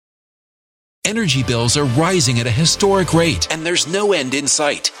energy bills are rising at a historic rate, and there's no end in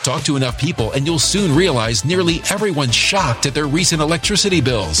sight. Talk to enough people and you'll soon realize nearly everyone's shocked at their recent electricity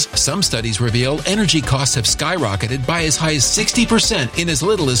bills. Some studies reveal energy costs have skyrocketed by as high as 60% in as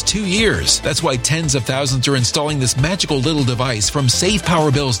little as 2 years. That's why tens of thousands are installing this magical little device from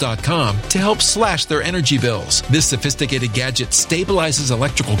SavePowerBills.com to help slash their energy bills. This sophisticated gadget stabilizes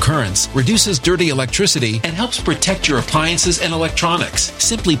electrical currents, reduces dirty electricity, and helps protect your appliances and electronics.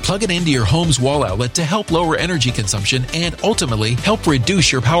 Simply plug it into your home's wall outlet to help lower energy consumption and ultimately help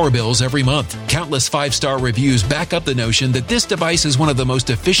reduce your power bills every month. Countless 5-star reviews back up the notion that this device is one of the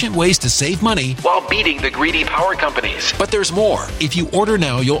most efficient ways to save money while beating the greedy power companies. But there's more. If you order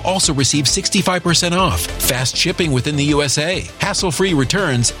now, you'll also receive 65% off, fast shipping within the USA, hassle-free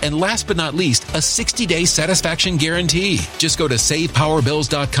returns, and last but not least, a 60-day satisfaction guarantee. Just go to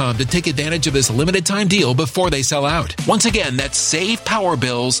SavePowerBills.com to take advantage of this limited time deal before they sell out. Once again, that's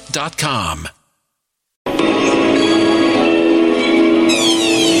SavePowerBills.com.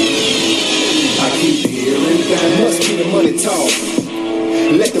 Must be the money talk.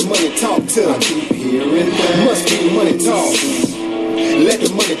 Let the money talk to me. Must be the money talk. Let the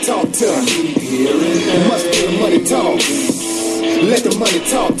money talk to me. Must be the money talk. Let the money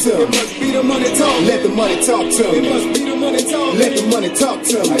talk to me. It must be the money talk. Let the money talk to me. It must be the money talk. Let the money talk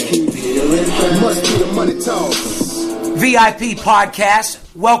to me. I keep hearing that. Must be the money talk. VIP podcast.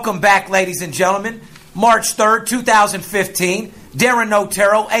 Welcome back, ladies and gentlemen. March 3rd, 2015. Darren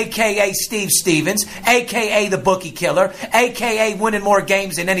Notero, a.k.a. Steve Stevens, a.k.a. the Bookie Killer, a.k.a. winning more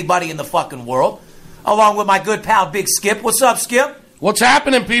games than anybody in the fucking world, along with my good pal, Big Skip. What's up, Skip? What's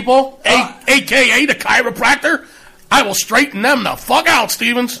happening, people? A.k.a. the chiropractor? I will straighten them the fuck out,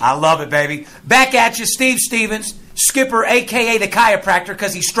 Stevens. I love it, baby. Back at you, Steve Stevens, Skipper, a.k.a. the chiropractor,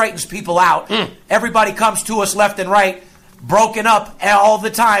 because he straightens people out. Everybody comes to us left and right. Broken up all the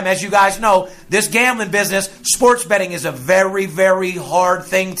time. As you guys know, this gambling business, sports betting, is a very, very hard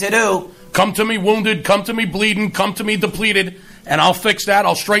thing to do. Come to me wounded, come to me bleeding, come to me depleted, and I'll fix that.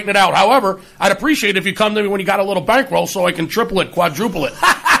 I'll straighten it out. However, I'd appreciate if you come to me when you got a little bankroll so I can triple it, quadruple it.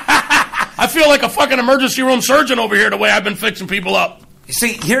 I feel like a fucking emergency room surgeon over here the way I've been fixing people up.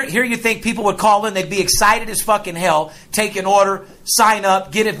 See, here you think people would call in, they'd be excited as fucking hell, take an order, sign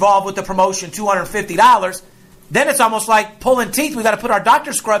up, get involved with the promotion, $250. Then it's almost like pulling teeth. We got to put our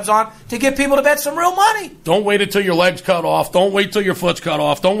doctor scrubs on to get people to bet some real money. Don't wait until your leg's cut off. Don't wait till your foot's cut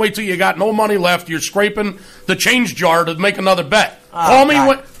off. Don't wait till you got no money left. You're scraping the change jar to make another bet. Call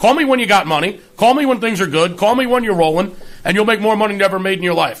me when you got money. Call me when things are good. Call me when you're rolling, and you'll make more money than you ever made in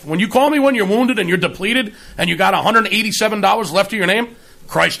your life. When you call me when you're wounded and you're depleted and you got $187 left to your name,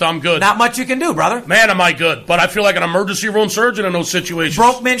 Christ, I'm good. Not much you can do, brother. Man, am I good. But I feel like an emergency room surgeon in those situations.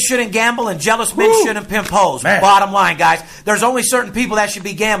 Broke men shouldn't gamble and jealous men shouldn't pimp hoes. Man. Bottom line, guys. There's only certain people that should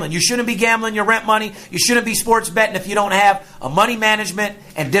be gambling. You shouldn't be gambling your rent money. You shouldn't be sports betting if you don't have a money management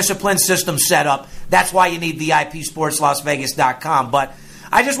and discipline system set up. That's why you need VIPSportsLasVegas.com. But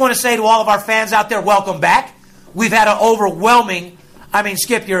I just want to say to all of our fans out there, welcome back. We've had an overwhelming... I mean,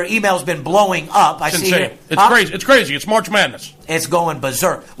 Skip, your email's been blowing up. It's insane. It's crazy. It's crazy. It's March Madness. It's going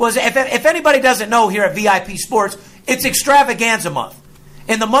berserk. Well, if anybody doesn't know here at VIP Sports, it's Extravaganza Month.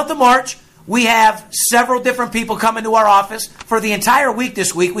 In the month of March, we have several different people coming to our office. For the entire week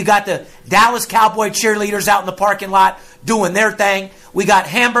this week, we got the Dallas Cowboy cheerleaders out in the parking lot doing their thing. We got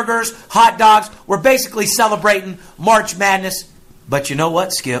hamburgers, hot dogs. We're basically celebrating March Madness. But you know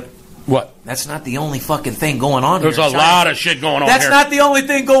what, Skip? What? That's not the only fucking thing going on There's here. There's a lot of shit going on That's here. not the only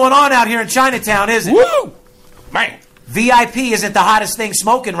thing going on out here in Chinatown, is it? Woo! Man. VIP isn't the hottest thing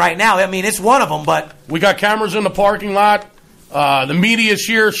smoking right now. I mean, it's one of them, but... We got cameras in the parking lot. The media's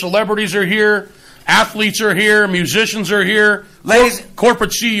here. Celebrities are here. Athletes are here. Musicians are here. Ladies,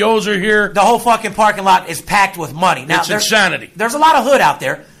 corporate CEOs are here. The whole fucking parking lot is packed with money. Now, it's insanity. There's a lot of hood out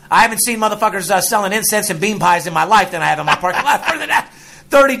there. I haven't seen motherfuckers selling incense and bean pies in my life than I have in my parking lot. Further than that,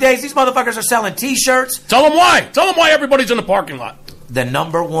 30 days, these motherfuckers are selling T-shirts. Tell them why. Tell them why everybody's in the parking lot. The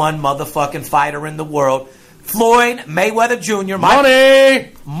number one motherfucking fighter in the world, Floyd Mayweather Jr.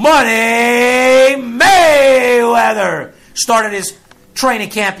 Money Mayweather started his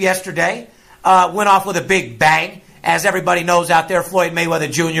training camp yesterday. Went off with a big bang. As everybody knows out there, Floyd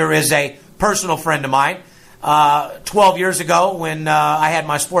Mayweather Jr. is a personal friend of mine. 12 years ago, when I had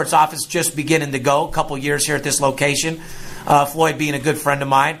my sports office just beginning to go, a couple years here at this location, Floyd, being a good friend of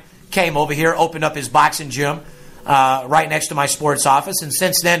mine, came over here, opened up his boxing gym right next to my sports office, and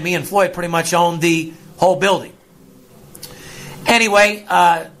since then, me and Floyd pretty much own the whole building. Anyway,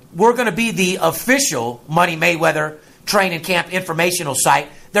 we're going to be the official Money Mayweather training camp informational site.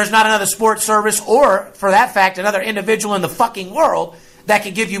 There's not another sports service or, for that fact, another individual in the fucking world that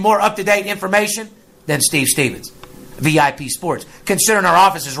can give you more up-to-date information than Steve Stevens. VIP Sports. Considering our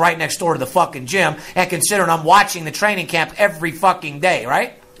office is right next door to the fucking gym, and considering I'm watching the training camp every fucking day,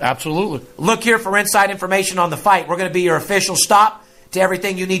 right? Absolutely. Look here for inside information on the fight. We're going to be your official stop to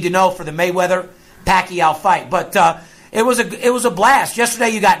everything you need to know for the Mayweather-Pacquiao fight. But it was a blast.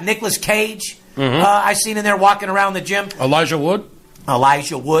 Yesterday you got Nicolas Cage. I seen in there walking around the gym. Elijah Wood. A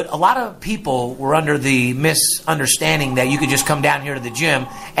lot of people were under the misunderstanding that you could just come down here to the gym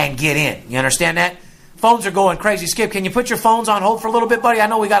and get in. You understand that? Phones are going crazy. Skip, can you put your phones on hold for a little bit, buddy? I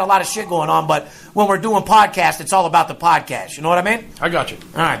know we got a lot of shit going on, but when we're doing podcasts, it's all about the podcast. You know what I mean? I got you.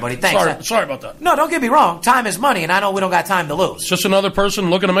 All right, buddy. Thanks. Sorry about that. No, don't get me wrong. Time is money, and I know we don't got time to lose. It's just another person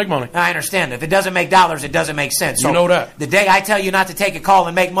looking to make money. I understand. If it doesn't make dollars, it doesn't make sense. So you know that. The day I tell you not to take a call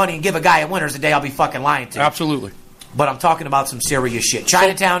and make money and give a guy a winner is the day I'll be fucking lying to you. Absolutely. But I'm talking about some serious shit.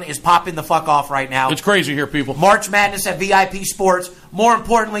 Chinatown is popping the fuck off right now. It's crazy here, people. March Madness at VIP Sports. More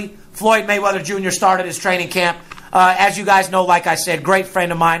importantly, Floyd Mayweather Jr. started his training camp. As you guys know, like I said, great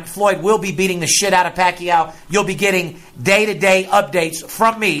friend of mine. Floyd will be beating the shit out of Pacquiao. You'll be getting day-to-day updates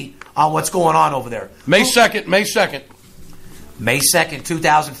from me on what's going on over there. May 2nd. May 2nd,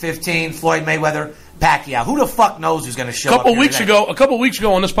 2015, Floyd Mayweather, Pacquiao. Who the fuck knows who's going to show up? A couple weeks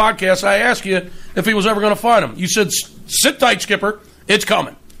ago on this podcast, I asked you if he was ever going to fight him. You said, sit tight, Skipper. It's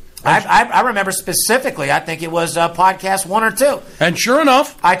coming. I remember specifically, I think it was podcast 1 or 2. And sure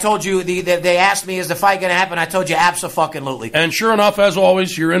enough. I told you, they asked me, is the fight going to happen? I told you, abso-fucking-lutely. And sure enough, as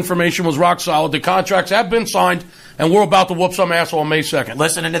always, your information was rock solid. The contracts have been signed, and we're about to whoop some asshole on May 2nd.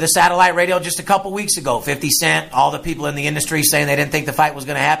 Listening to the satellite radio just a couple weeks ago, 50 Cent, all the people in the industry saying they didn't think the fight was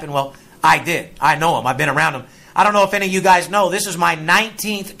going to happen. Well, I did. I know him. I've been around him. I don't know if any of you guys know, this is my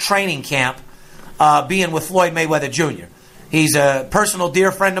 19th training camp being with Floyd Mayweather Jr. He's a personal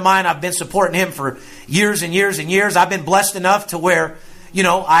dear friend of mine. I've been supporting him for years and years and years. I've been blessed enough to where,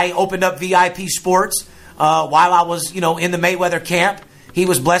 I opened up VIP Sports while I was, in the Mayweather camp. He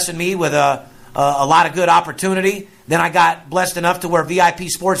was blessing me with a lot of good opportunity. Then I got blessed enough to where VIP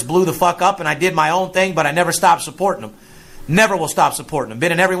Sports blew the fuck up, and I did my own thing, but I never stopped supporting him. Never will stop supporting him.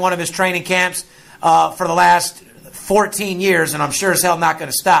 Been in every one of his training camps for the last 14 years, and I'm sure as hell not going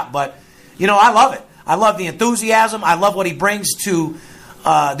to stop. But, I love it. I love the enthusiasm. I love what he brings to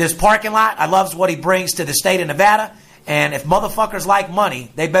this parking lot. I love what he brings to the state of Nevada. And if motherfuckers like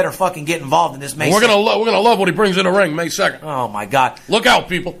money, they better fucking get involved in this May 2nd. We're gonna love what he brings in the ring May 2nd. Oh, my God. Look out,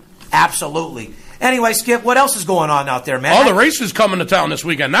 people. Absolutely. Anyway, Skip, what else is going on out there, man? All the races coming to town this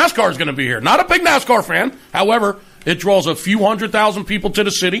weekend. NASCAR is going to be here. Not a big NASCAR fan. However, it draws a few 100,000 people to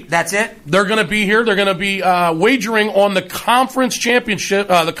the city. That's it? They're going to be here. They're going to be wagering on the conference championship,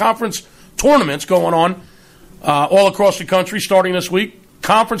 the conference tournaments going on all across the country starting this week.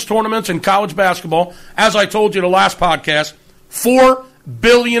 Conference tournaments in college basketball. As I told you the last podcast, $4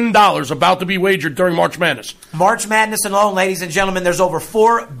 billion about to be wagered during March Madness. March Madness alone, ladies and gentlemen, there's over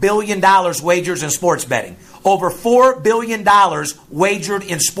 $4 billion wagers in sports betting. Over $4 billion wagered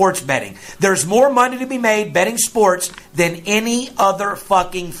in sports betting. There's more money to be made betting sports than any other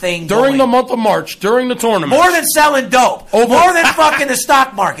fucking thing during the month of March, during the tournament. More than selling dope. More than fucking the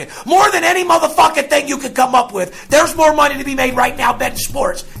stock market. More than any motherfucking thing you could come up with. There's more money to be made right now betting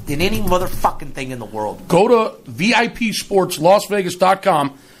sports than any motherfucking thing in the world. Go to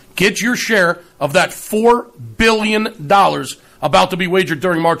VIPSportsLasVegas.com. Get your share of that $4 billion about to be wagered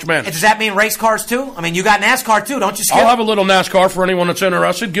during March Madness. Does that mean race cars too? I mean, you got NASCAR too, don't you, Skip? I'll have a little NASCAR for anyone that's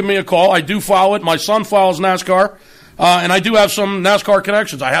interested. Give me a call. I do follow it. My son follows NASCAR, and I do have some NASCAR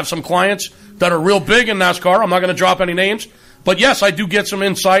connections. I have some clients that are real big in NASCAR. I'm not going to drop any names. But, yes, I do get some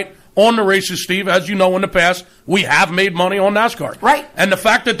insight on the races, Steve. As you know, in the past, we have made money on NASCAR. Right. And the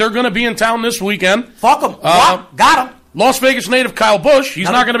fact that they're going to be in town this weekend. Fuck them. Got them. Las Vegas native Kyle Busch, he's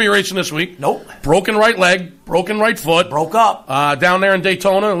not going to be racing this week. Nope. Broken right leg, broken right foot. Broke up. Down there in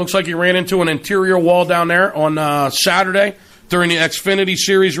Daytona. It looks like he ran into an interior wall down there on Saturday during the Xfinity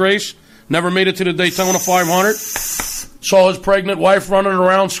Series race. Never made it to the Daytona 500. Saw his pregnant wife running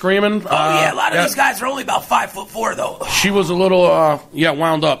around screaming. A lot of these guys are only about 5'4", though. She was a little,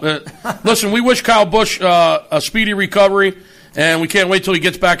 wound up. Listen, we wish Kyle Busch a speedy recovery. And we can't wait till he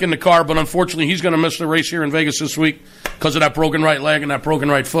gets back in the car, but unfortunately he's going to miss the race here in Vegas this week because of that broken right leg and that broken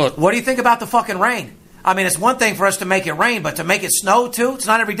right foot. What do you think about the fucking rain? I mean, it's one thing for us to make it rain, but to make it snow, too? It's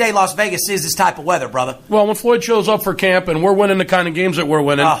not every day Las Vegas sees this type of weather, brother. Well, when Floyd shows up for camp and we're winning the kind of games that we're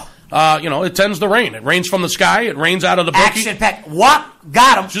winning, it tends to rain. It rains from the sky. It rains out of the bookie. Action-packed. What?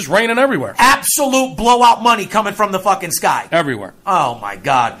 Got him. It's just raining everywhere. Absolute blowout money coming from the fucking sky. Everywhere. Oh, my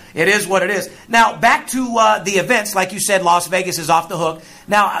God. It is what it is. Now, back to the events. Like you said, Las Vegas is off the hook.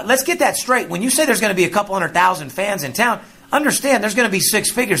 Now, let's get that straight. When you say there's going to be a couple 100,000 fans in town, understand there's going to be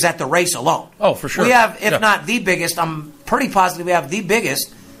six figures at the race alone. Oh, for sure. We have, if not the biggest, I'm pretty positive we have the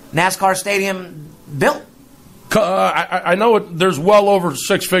biggest NASCAR stadium built. I know there's well over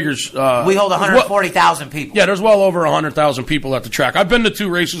six figures. We hold 140,000 people. Yeah, there's well over 100,000 people at the track. I've been to 2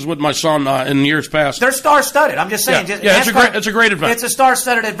 races with my son in years past. They're star-studded. I'm just saying. Yeah, it's a great event. It's a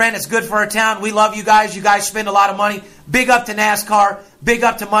star-studded event. It's good for our town. We love you guys. You guys spend a lot of money. Big up to NASCAR. Big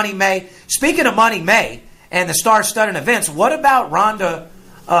up to Money May. Speaking of Money May and the star-studded events, what about Ronda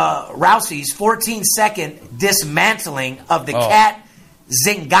Rousey's 14-second dismantling of the Cat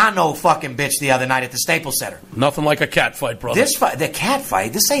Zingano fucking bitch the other night at the Staples Center? Nothing like a cat fight, brother. The cat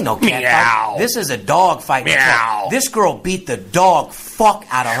fight, this ain't no cat fight. This is a dog fight. Meow. This girl beat the dog fuck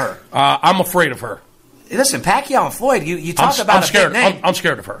out of her. I'm afraid of her. Listen, Pacquiao and Floyd, you talk about a big name. I'm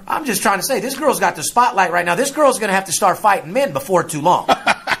scared of her. I'm just trying to say, this girl's got the spotlight right now. This girl's going to have to start fighting men before too long.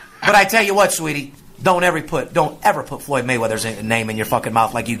 But I tell you what, sweetie, don't ever put Floyd Mayweather's name in your fucking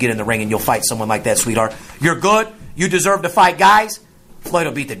mouth like you get in the ring and you'll fight someone like that, sweetheart. You're good. You deserve to fight guys. Floyd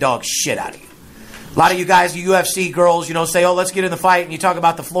will beat the dog shit out of you. A lot of you guys, you UFC girls, say, oh, let's get in the fight, and you talk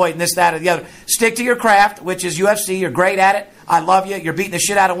about the Floyd and this, that, or the other. Stick to your craft, which is UFC. You're great at it. I love you. You're beating the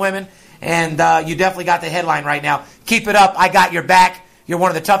shit out of women, and you definitely got the headline right now. Keep it up. I got your back. You're one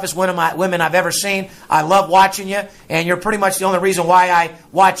of the toughest women I've ever seen. I love watching you, and you're pretty much the only reason why I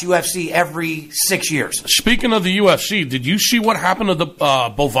watch UFC every 6 years. Speaking of the UFC, did you see what happened to the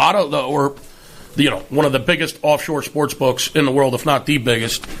Bovada, one of the biggest offshore sports books in the world, if not the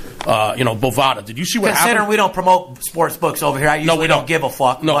biggest, Bovada? Did you see what happened? Considering we don't promote sports books over here, I usually don't give a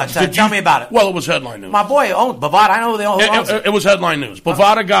fuck. No, but, tell me about it. Well, it was headline news. My boy owned Bovada. I know who owns it. It was headline news.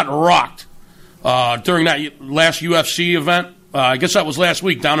 Bovada got rocked during that last UFC event. I guess that was last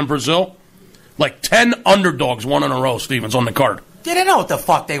week down in Brazil. Like 10 underdogs, one in a row, Stevens, on the card. They didn't know what the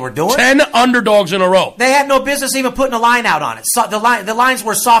fuck they were doing. 10 underdogs in a row. They had no business even putting a line out on it. So the lines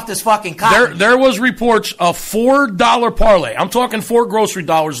were soft as fucking cotton. There was reports of $4 parlay. I'm talking 4 grocery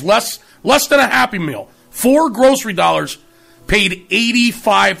dollars, less than a Happy Meal. 4 grocery dollars paid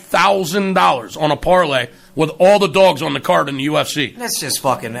 $85,000 on a parlay with all the dogs on the card in the UFC. That's just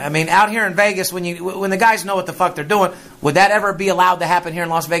fucking. I mean, out here in Vegas, when the guys know what the fuck they're doing, would that ever be allowed to happen here in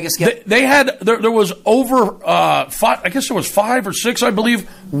Las Vegas? There was over 5. I guess there was 5 or 6, I believe,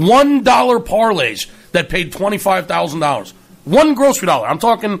 $1 parlays that paid $25,000. 1 grocery dollar. I'm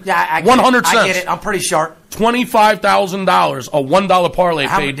talking 100 cents. I get it. I'm pretty sharp. $25,000, a $1 parlay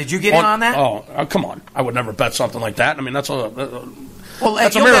paid. Did you get in on that? Oh, come on. I would never bet something like that. I mean, that's a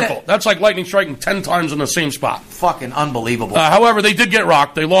that's a miracle. That's like lightning striking 10 times in the same spot. Fucking unbelievable. However, they did get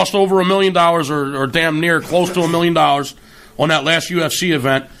rocked. They lost over $1 million or damn near close to $1 million on that last UFC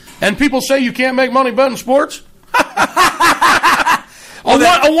event. And people say you can't make money betting sports? A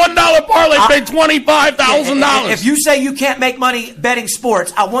 $1 parlay paid $25,000. If you say you can't make money betting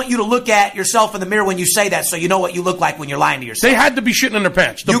sports, I want you to look at yourself in the mirror when you say that so you know what you look like when you're lying to yourself. They had to be shitting in their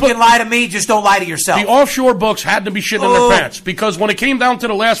pants. You can lie to me, just don't lie to yourself. The offshore books had to be shitting in their pants because when it came down to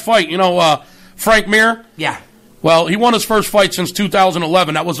the last fight, Frank Mir? Yeah. Well, he won his first fight since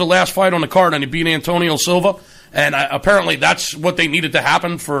 2011. That was the last fight on the card, and he beat Antonio Silva. And apparently that's what they needed to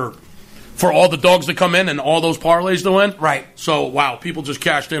happen for all the dogs to come in and all those parlays to win. Right. So, wow, people just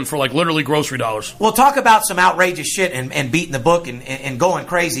cashed in for like literally grocery dollars. Well, talk about some outrageous shit and beating the book and going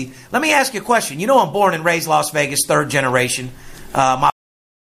crazy. Let me ask you a question. I'm born and raised Las Vegas, 3rd generation.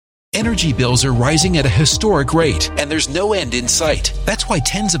 Energy bills are rising at a historic rate, and there's no end in sight. That's why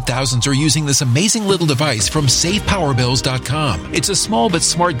tens of thousands are using this amazing little device from SavePowerBills.com. It's a small but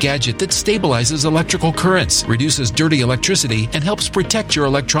smart gadget that stabilizes electrical currents, reduces dirty electricity, and helps protect your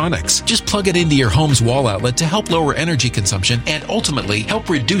electronics. Just plug it into your home's wall outlet to help lower energy consumption and ultimately help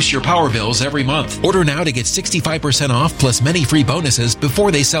reduce your power bills every month. Order now to get 65% off plus many free bonuses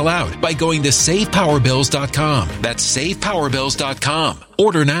before they sell out by going to SavePowerBills.com. That's SavePowerBills.com.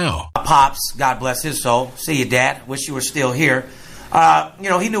 Order now. Pops, God bless his soul. See you, Dad. Wish you were still here.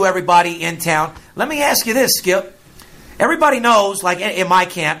 He knew everybody in town. Let me ask you this, Skip. Everybody knows, like in my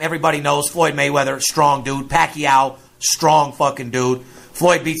camp, everybody knows Floyd Mayweather, strong dude. Pacquiao, strong fucking dude.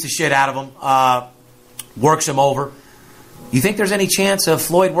 Floyd beats the shit out of him, works him over. You think there's any chance of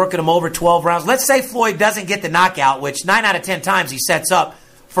Floyd working him over 12 rounds? Let's say Floyd doesn't get the knockout, which 9 out of 10 times he sets up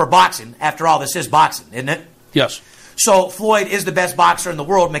for boxing. After all, this is boxing, isn't it? Yes. So Floyd is the best boxer in the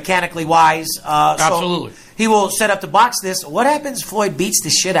world, mechanically wise. Absolutely. So he will set up to box this. What happens if Floyd beats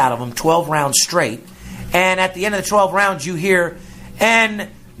the shit out of him 12 rounds straight, and at the end of the 12 rounds you hear an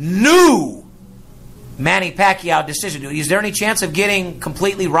new Manny Pacquiao decision? Is there any chance of getting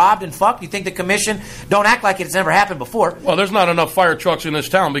completely robbed and fucked? You think the commission, don't act like it's never happened before. Well, there's not enough fire trucks in this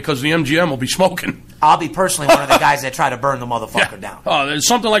town because the MGM will be smoking. I'll be personally one of the guys that try to burn the motherfucker down. Oh,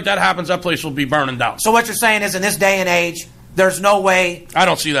 something like that happens, that place will be burning down. So what you're saying is, in this day and age, there's no way. I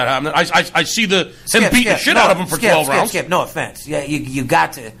don't see that happening. I see him beating the shit out of him for 12 rounds. Skip, no offense. Yeah, you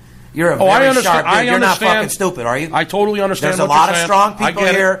got to. You're a very sharp dude. You're not fucking stupid, are you? I totally understand. There's a lot of strong people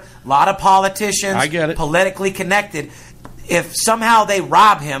here, a lot of politicians, I get it. Politically connected. If somehow they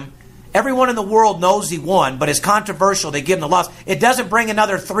rob him, everyone in the world knows he won, but it's controversial. They give him the loss. It doesn't bring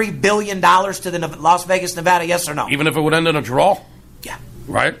another $3 billion to the Las Vegas, Nevada, yes or no? Even if it would end in a draw? Yeah.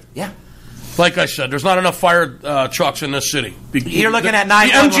 Right? Yeah. Like I said, there's not enough fire trucks in this city. You're looking at 9.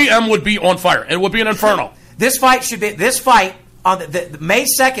 The MGM would be on fire. It would be an inferno. This fight on the May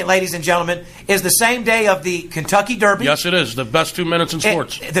 2nd, ladies and gentlemen, is the same day of the Kentucky Derby. Yes, it is. The best 2 minutes in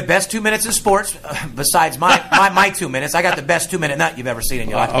sports. The best 2 minutes in sports, besides my 2 minutes. I got the best 2 minute nut you've ever seen in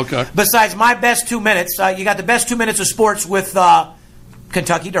your life. Okay. Besides my best 2 minutes, you got the best 2 minutes of sports with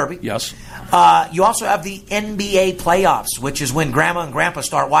Kentucky Derby. Yes. You also have the NBA playoffs, which is when Grandma and Grandpa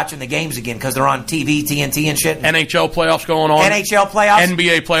start watching the games again because they're on TV, TNT and shit. NHL playoffs going on. NHL playoffs.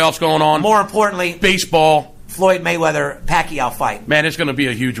 NBA playoffs going on. More importantly, baseball. Floyd Mayweather-Pacquiao fight. Man, it's going to be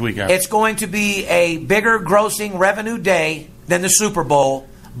a huge weekend. It's going to be a bigger grossing revenue day than the Super Bowl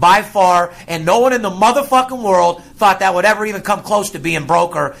by far, and no one in the motherfucking world thought that would ever even come close to being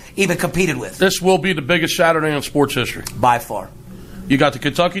broke or even competed with. This will be the biggest Saturday in sports history. By far. You got the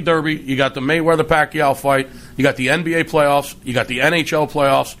Kentucky Derby, you got the Mayweather-Pacquiao fight, you got the NBA playoffs, you got the NHL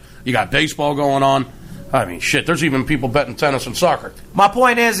playoffs, you got baseball going on. I mean, shit, there's even people betting tennis and soccer. My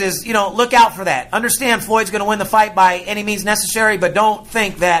point is, look out for that. Understand Floyd's going to win the fight by any means necessary, but don't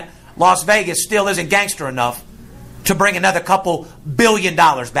think that Las Vegas still isn't gangster enough to bring another couple $1 billion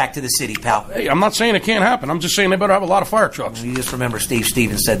back to the city, pal. Hey, I'm not saying it can't happen. I'm just saying they better have a lot of fire trucks. You just remember Steve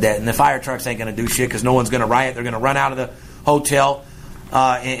Stevens said that, and the fire trucks ain't going to do shit because no one's going to riot. They're going to run out of the hotel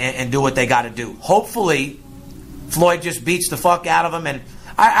and do what they got to do. Hopefully, Floyd just beats the fuck out of him, and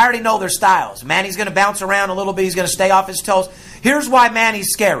I already know their styles. Manny's going to bounce around a little bit. He's going to stay off his toes. Here's why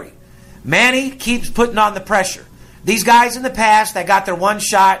Manny's scary. Manny keeps putting on the pressure. These guys in the past that got their one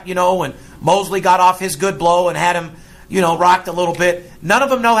shot, and Mosley got off his good blow and had him, rocked a little bit. None of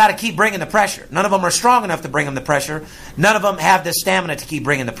them know how to keep bringing the pressure. None of them are strong enough to bring him the pressure. None of them have the stamina to keep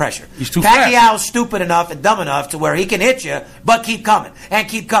bringing the pressure. He's too fast. Pacquiao's stupid enough and dumb enough to where he can hit you, but keep coming and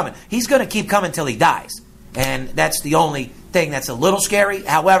keep coming. He's going to keep coming till he dies. And that's the only thing that's a little scary.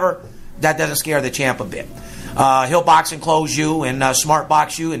 However, that doesn't scare the champ a bit. He'll box and close you and smart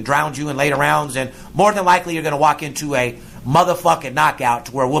box you and drown you in later rounds. And more than likely, you're going to walk into a motherfucking knockout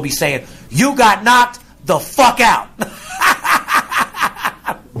to where we'll be saying, you got knocked the fuck out.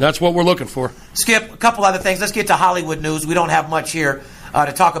 That's what we're looking for. Skip, a couple other things. Let's get to Hollywood news. We don't have much here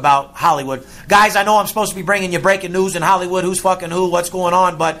to talk about Hollywood. Guys, I know I'm supposed to be bringing you breaking news in Hollywood. Who's fucking who? What's going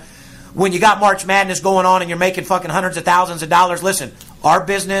on? But when you got March Madness going on and you're making fucking hundreds of thousands of dollars, listen, our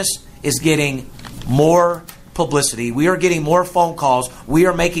business is getting more publicity. We are getting more phone calls. We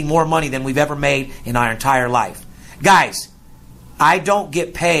are making more money than we've ever made in our entire life. Guys, I don't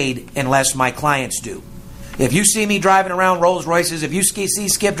get paid unless my clients do. If you see me driving around Rolls Royces, if you see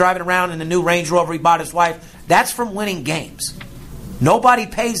Skip driving around in the new Range Rover he bought his wife, that's from winning games. Nobody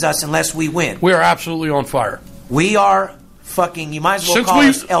pays us unless we win. We are absolutely on fire. We are fucking, you might as well call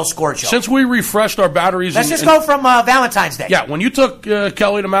us El Scorcho. Since we refreshed our batteries. Let's just go from Valentine's Day. Yeah, when you took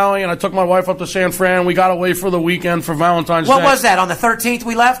Kelly to Maui and I took my wife up to San Fran, we got away for the weekend for Valentine's Day. What was that, on the 13th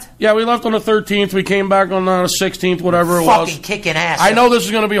we left? Yeah, we left on the 13th. We came back on the 16th, whatever it was. Fucking kicking ass. I know this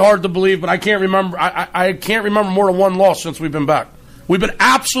is going to be hard to believe, but I can't remember. I can't remember more than one loss since we've been back. We've been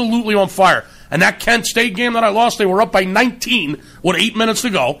absolutely on fire. And that Kent State game that I lost, they were up by 19 with 8 minutes to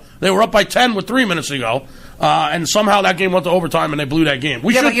go. They were up by 10 with 3 minutes to go. And somehow that game went to overtime and they blew that game.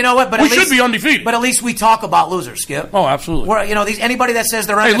 But you know what? We should be undefeated. But at least we talk about losers, Skip. Oh, absolutely. Anybody that says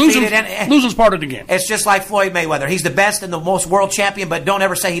they're undefeated. Losing's part of the game. It's just like Floyd Mayweather. He's the best and the most world champion, but don't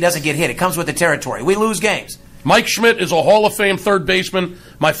ever say he doesn't get hit. It comes with the territory. We lose games. Mike Schmidt is a Hall of Fame third baseman,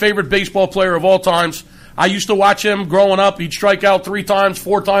 my favorite baseball player of all times. I used to watch him growing up. He'd strike out 3 times,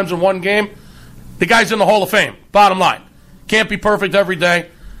 4 times in one game. The guy's in the Hall of Fame. Bottom line. Can't be perfect every day.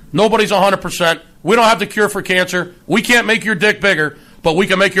 Nobody's 100%. We don't have the cure for cancer. We can't make your dick bigger, but we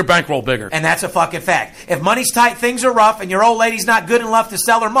can make your bankroll bigger. And that's a fucking fact. If money's tight, things are rough, and your old lady's not good enough to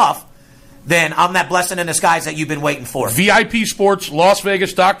sell her muff, then I'm that blessing in disguise that you've been waiting for. VIP Sports,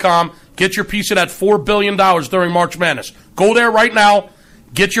 LasVegas.com. Get your piece of that $4 billion during March Madness. Go there right now.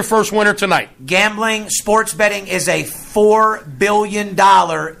 Get your first winner tonight. Gambling, sports betting is a $4 billion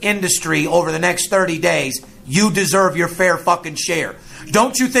industry over the next 30 days. You deserve your fair fucking share.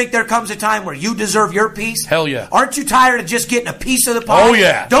 Don't you think there comes a time where you deserve your piece? Hell yeah. Aren't you tired of just getting a piece of the pie? Oh,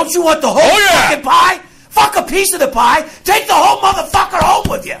 yeah. Don't you want the whole fucking pie? Fuck a piece of the pie. Take the whole motherfucker home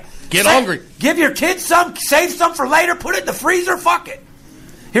with you. Get hungry. Give your kids some. Save some for later. Put it in the freezer. Fuck it.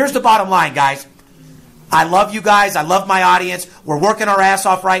 Here's the bottom line, guys. I love you guys. I love my audience. We're working our ass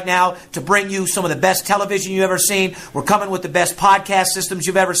off right now to bring you some of the best television you've ever seen. We're coming with the best podcast systems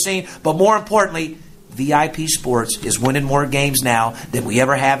you've ever seen. But more importantly, VIP Sports is winning more games now than we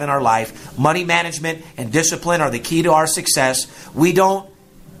ever have in our life. Money management and discipline are the key to our success. We don't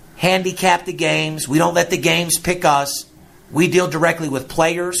handicap the games. We don't let the games pick us. We deal directly with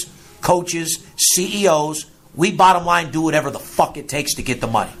players, coaches, CEOs. We, bottom line, do whatever the fuck it takes to get the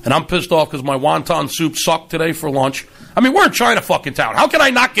money. And I'm pissed off because my wonton soup sucked today for lunch. I mean, we're in China fucking town. How can I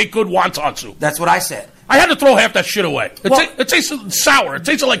not get good wonton soup? That's what I said. I had to throw half that shit away. It tasted sour. It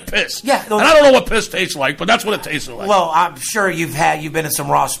tasted like piss. Yeah, and I don't know what piss tastes like, but that's what it tasted like. Well, I'm sure you've been in some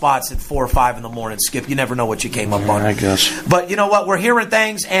raw spots at 4 or 5 in the morning, Skip. You never know what you came up on. I guess. But you know what? We're hearing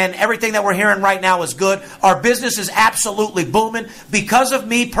things, and everything that we're hearing right now is good. Our business is absolutely booming because of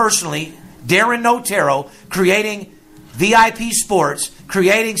me personally, Darren Notero, creating VIP Sports,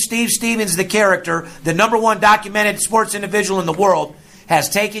 creating Steve Stevens, the character, the #1 documented sports individual in the world, has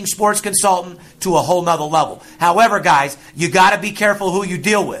taken sports consultant to a whole nother level. However, guys, you got to be careful who you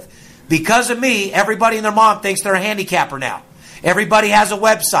deal with. Because of me, everybody and their mom thinks they're a handicapper now. Everybody has a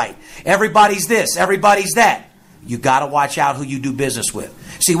website. Everybody's this. Everybody's that. You got to watch out who you do business with.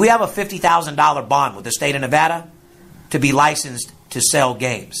 See, we have a $50,000 bond with the state of Nevada to be licensed to sell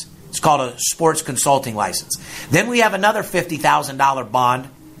games. It's called a sports consulting license. Then we have another $50,000 bond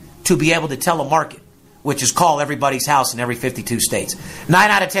to be able to telemarket, which is call everybody's house in every 52 states. 9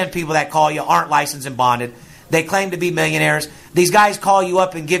 out of 10 people that call you aren't licensed and bonded. They claim to be millionaires. These guys call you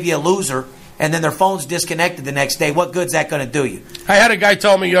up and give you a loser, and then their phone's disconnected the next day. What good's that going to do you? I had a guy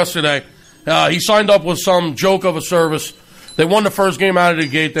tell me yesterday, he signed up with some joke of a service. They won the first game out of the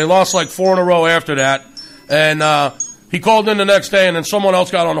gate. They lost like 4 in a row after that. And he called in the next day, and then someone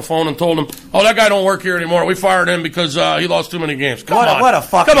else got on the phone and told him, "Oh, that guy don't work here anymore. We fired him because he lost too many games." Come on. What a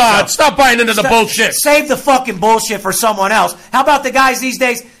fucking... Come on, stop buying into the bullshit. Save the fucking bullshit for someone else. How about the guys these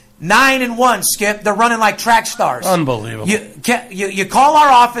days? 9-1, Skip. They're running like track stars. Unbelievable. You call our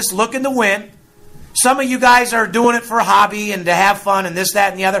office looking to win. Some of you guys are doing it for a hobby and to have fun and this,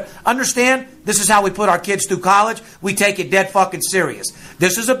 that, and the other. Understand, this is how we put our kids through college. We take it dead fucking serious.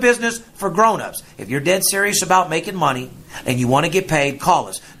 This is a business for grown-ups. If you're dead serious about making money and you want to get paid, call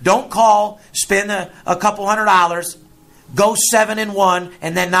us. Don't call, spend a couple $100, go 7-1,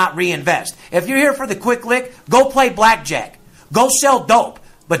 and then not reinvest. If you're here for the quick lick, go play blackjack. Go sell dope.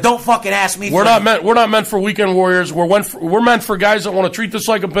 But don't fucking ask me. We're not meant for weekend warriors. We're meant for guys that want to treat this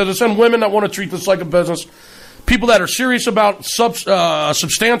like a business and women that want to treat this like a business. People that are serious about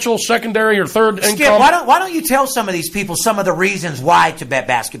substantial secondary or third income. Skip, why don't you tell some of these people some of the reasons why to bet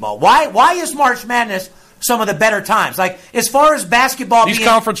basketball? Why is March Madness some of the better times? Like, as far as basketball, these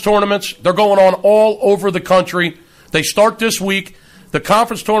conference tournaments, they're going on all over the country. They start this week. The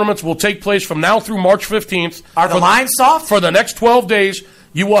conference tournaments will take place from now through March 15th. Are the lines soft? For the next 12 days.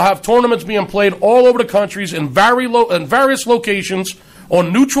 You will have tournaments being played all over the countries in various locations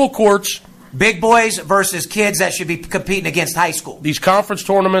on neutral courts. Big boys versus kids that should be competing against high school. These conference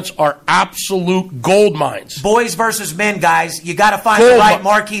tournaments are absolute gold mines. Boys versus men, guys. You got to find the right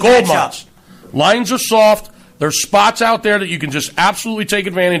marquee matchup. Lines are soft. There's spots out there that you can just absolutely take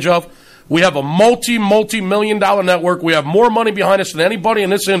advantage of. We have a multi-million-dollar network. We have more money behind us than anybody in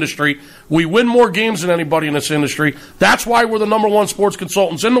this industry. We win more games than anybody in this industry. That's why we're the #1 sports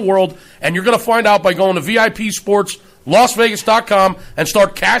consultants in the world. And you're going to find out by going to VIPSportsLasVegas.com and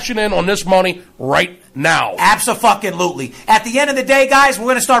start cashing in on this money right now. Abso-fucking-lutely. At the end of the day, guys, we're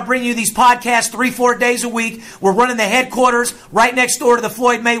going to start bringing you these podcasts 3-4 days a week. We're running the headquarters right next door to the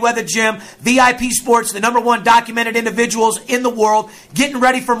Floyd Mayweather gym. VIP Sports, the #1 documented individuals in the world, getting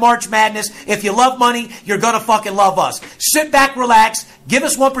ready for March Madness. If you love money, you're going to fucking love us. Sit back, relax, give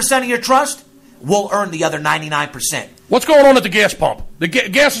us 1% of your trust. We'll earn the other 99%. What's going on at the gas pump? The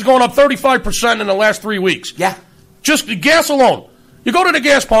gas is going up 35% in the last 3 weeks. Yeah. Just the gas alone. You go to the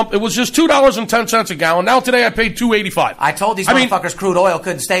gas pump, it was just $2.10 a gallon. Now today I paid $2.85. I told these motherfuckers crude oil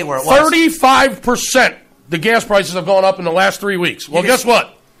couldn't stay where it was. 35% the gas prices have gone up in the last 3 weeks. Well, guess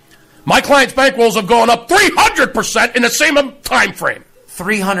what? My clients' bankrolls have gone up 300% in the same time frame.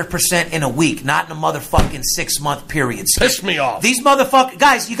 300% in a week, not in a motherfucking 6-month period. Pissed me off. These motherfuckers,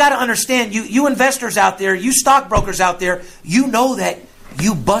 guys, you got to understand, you investors out there, you stockbrokers out there, you know that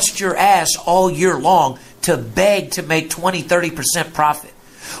you bust your ass all year long to beg to make 20-30% profit.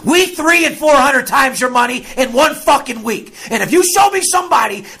 We 300 and 400 times your money in one fucking week. And if you show me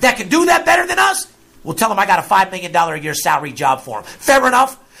somebody that can do that better than us, we'll tell them I got a $5 million a year salary job for them. Fair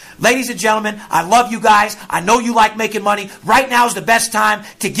enough? Ladies and gentlemen, I love you guys. I know you like making money. Right now is the best time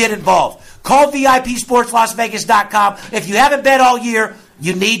to get involved. Call VIPSportsLasVegas.com. If you haven't bet all year,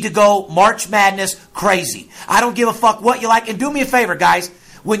 you need to go March Madness crazy. I don't give a fuck what you like. And do me a favor, guys.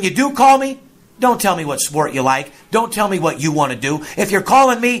 When you do call me, don't tell me what sport you like. Don't tell me what you want to do. If you're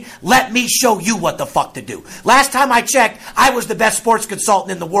calling me, let me show you what the fuck to do. Last time I checked, I was the best sports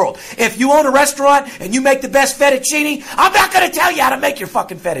consultant in the world. If you own a restaurant and you make the best fettuccine, I'm not going to tell you how to make your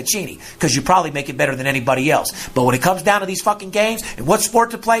fucking fettuccine, because you probably make it better than anybody else. But when it comes down to these fucking games and what sport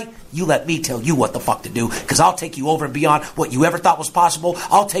to play, you let me tell you what the fuck to do, because I'll take you over and beyond what you ever thought was possible.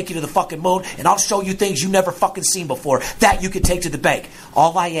 I'll take you to the fucking moon, and I'll show you things you never fucking seen before that you can take to the bank.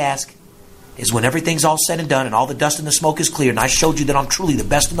 All I ask is when everything's all said and done and all the dust and the smoke is cleared and I showed you that I'm truly the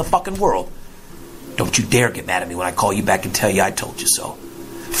best in the fucking world, don't you dare get mad at me when I call you back and tell you I told you so.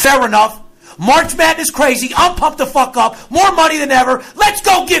 Fair enough. March Madness crazy. I'm pumped the fuck up. More money than ever. Let's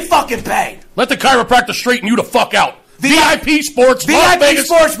go get fucking paid. Let the chiropractor straighten you the fuck out. VIP Sports,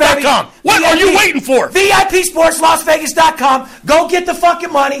 VIPSports.com. What are you waiting for? VIPSportsLasVegas.com. Go get the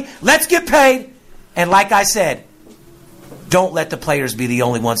fucking money. Let's get paid. And like I said, don't let the players be the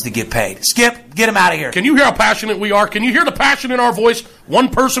only ones to get paid. Skip, get them out of here. Can you hear how passionate we are? Can you hear the passion in our voice? One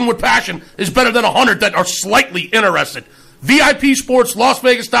person with passion is better than 100 that are slightly interested.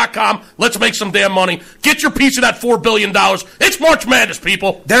 VIPSportsLasVegas.com. Let's make some damn money. Get your piece of that $4 billion. It's March Madness,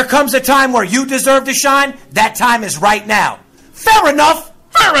 people. There comes a time where you deserve to shine. That time is right now. Fair enough.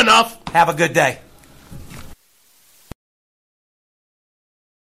 Fair enough. Have a good day.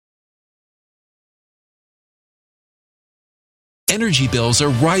 Energy bills are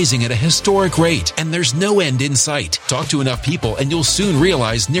rising at a historic rate, and there's no end in sight. Talk to enough people, and you'll soon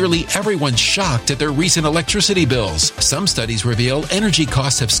realize nearly everyone's shocked at their recent electricity bills. Some studies reveal energy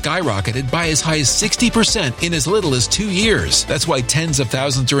costs have skyrocketed by as high as 60% in as little as 2 years. That's why tens of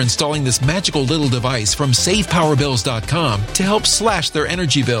thousands are installing this magical little device from SavePowerBills.com to help slash their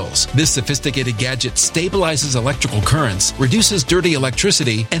energy bills. This sophisticated gadget stabilizes electrical currents, reduces dirty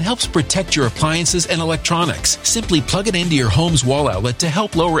electricity, and helps protect your appliances and electronics. Simply plug it into your home's wall outlet to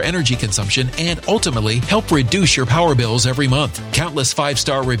help lower energy consumption and ultimately help reduce your power bills every month. Countless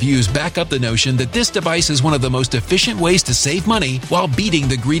 5-star reviews back up the notion that this device is one of the most efficient ways to save money while beating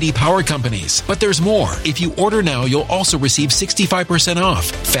the greedy power companies. But there's more. If you order now, you'll also receive 65% off,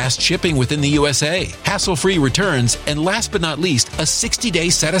 fast shipping within the USA, hassle-free returns, and last but not least, a 60-day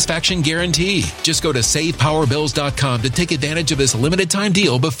satisfaction guarantee. Just go to SavePowerBills.com to take advantage of this limited time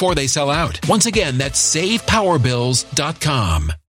deal before they sell out. Once again, that's SavePowerBills.com.